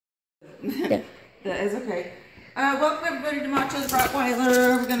Yeah. That is okay. Welcome everybody to Macho The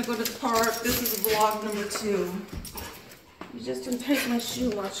Rottweiler. We're gonna go to the park. This is vlog number 2. You just untied my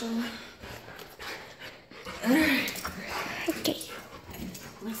shoe, Macho. Alright. Okay.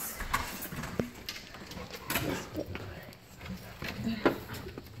 Let's go.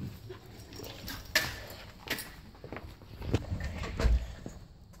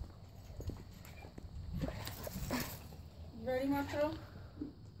 Ready, Macho?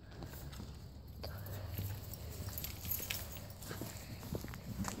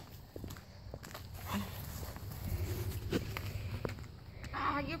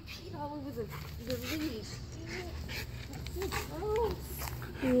 Ah, you peed all over the leaves. That's so gross.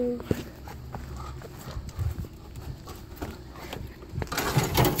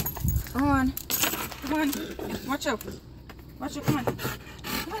 Come on. Come on. Macho. Macho, come on. Come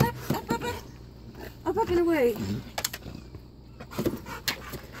on, up. Up and away.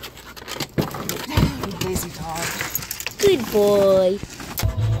 Lazy dog. Good boy.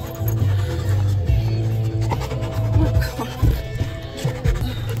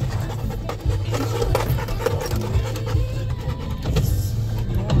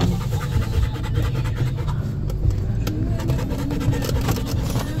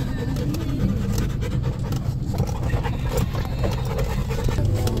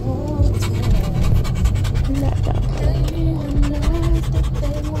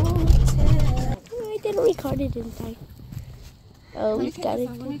 Recorded in time. Oh, we've got it.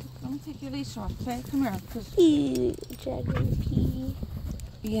 Let me take your leash off, okay? Come here. Dragon pee.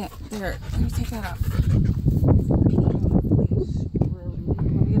 Yeah, there. Let me take that off.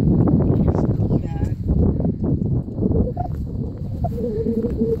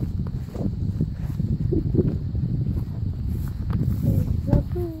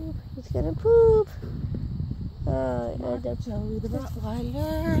 He's gonna poop. Macho the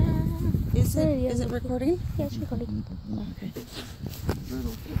Rottweiler. Is it recording? Yeah, it's recording. Okay.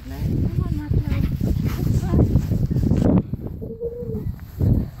 Little piglet. Come on, Macho.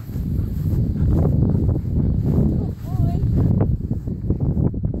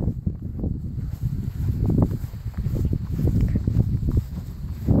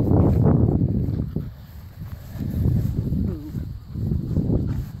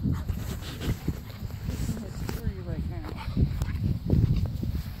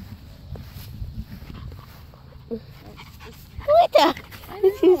 What the?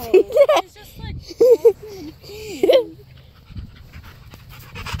 Did you see that? It's just like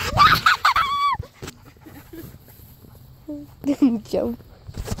jump.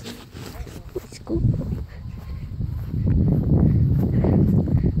 Scoop.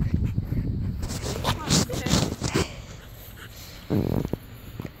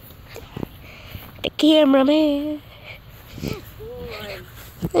 The cameraman.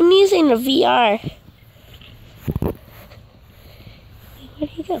 I'm using the VR. Where'd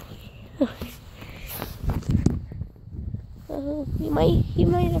he go? Oh, he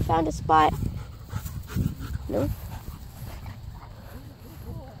might have found a spot. No.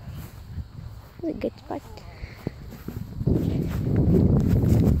 That's a good spot.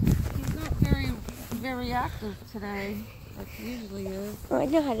 he's not very active today, like he usually is. Oh, I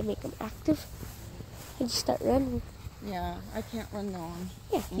know how to make him active. I just start running. Yeah, I can't run long.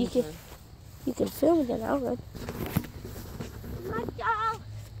 Yeah, you can film and then I'll run.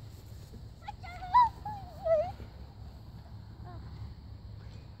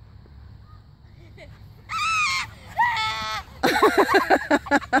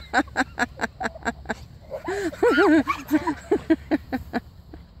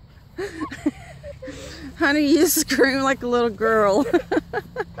 Honey, you scream like a little girl.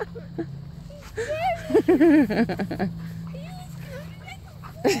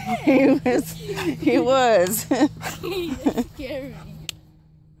 He was. Scary.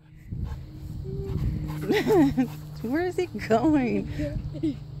 Where is he going?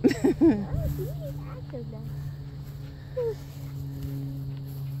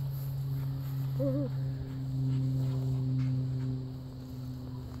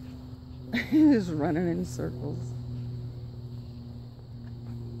 He's running in circles.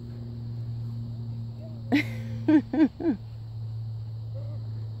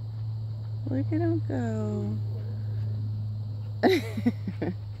 Look at him go.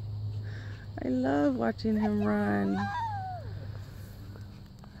 I love watching him run.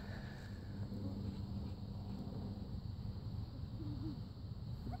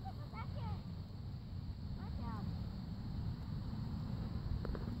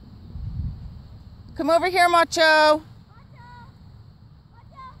 Come over here, Macho.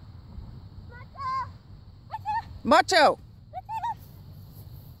 Macho.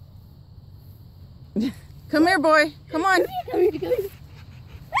 Come here, boy. Come on. Come here, come here.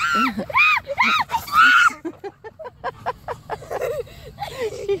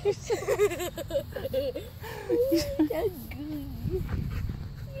 You're so good.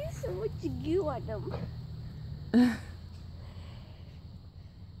 There's so much goo on them.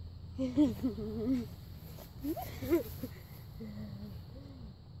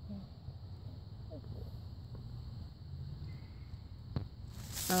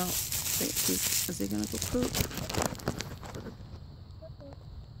 Oh, is he gonna go poop?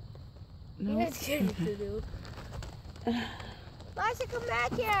 No. Masha, come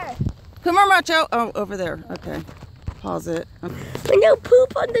back here. Come on, Macho. Oh, over there. Okay. Pause it. Okay. We no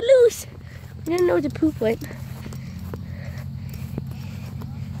poop on the loose. We didn't know where the poop went.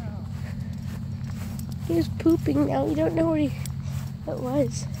 He was pooping now. We don't know where it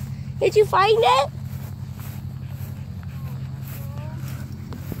was. Did you find it?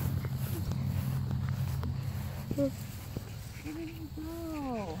 Where did he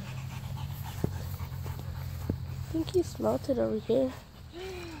go? I think he smelt it over here.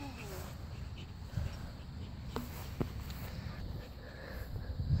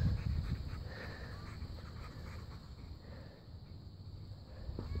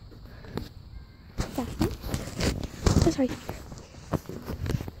 Oh, sorry.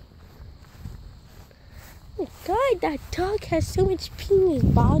 Oh my God, that dog has so much pee in his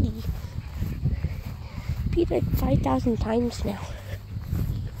body. Peed like 5,000 times now.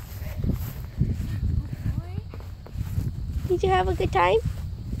 Did you have a good time?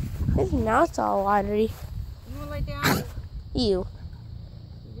 His mouth's all watery. You wanna lay down? You.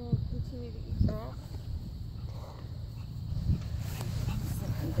 You're gonna continue to eat that?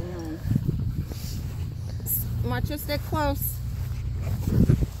 Sitting down. Macho, stay close.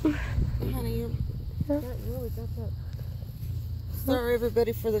 Honey, you really got that. Sorry,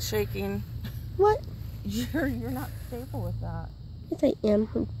 everybody, for the shaking. What? You're not stable with that. Yes, I am.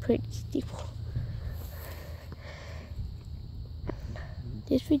 I'm pretty stable.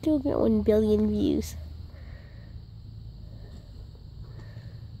 This video will get 1 billion views.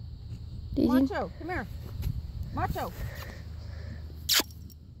 Did you? Macho, come here. Macho.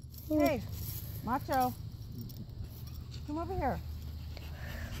 Hey, Macho. Come over here.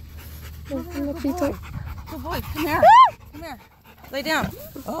 Come over here, good boy. Good boy, come here. Come here. Lay down.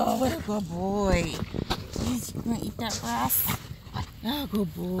 Oh, what a good boy. Jeez, you gonna eat that grass? Oh,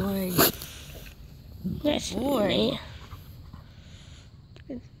 good boy. Yes, Boy.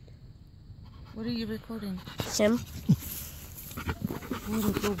 What are you recording? Him. What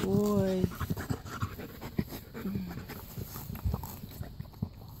a good boy.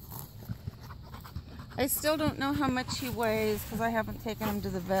 I still don't know how much he weighs because I haven't taken him to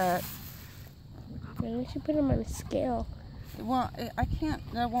the vet. Maybe we should put him on a scale. Well, I can't,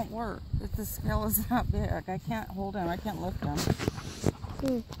 that won't work. If the scale is that big, I can't hold him, I can't lift him.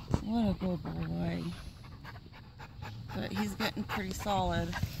 What a good boy. But he's getting pretty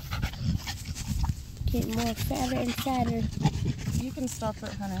solid. Getting more fatter and fatter. You can stop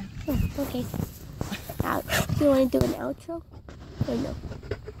it, honey. Oh, okay. Out. Do you want to do an outro? Or no?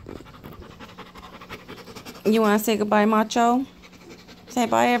 You want to say goodbye, Macho? Say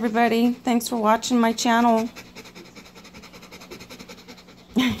bye, everybody. Thanks for watching my channel.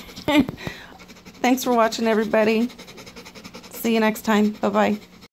 Thanks for watching, everybody. See you next time. Bye-bye.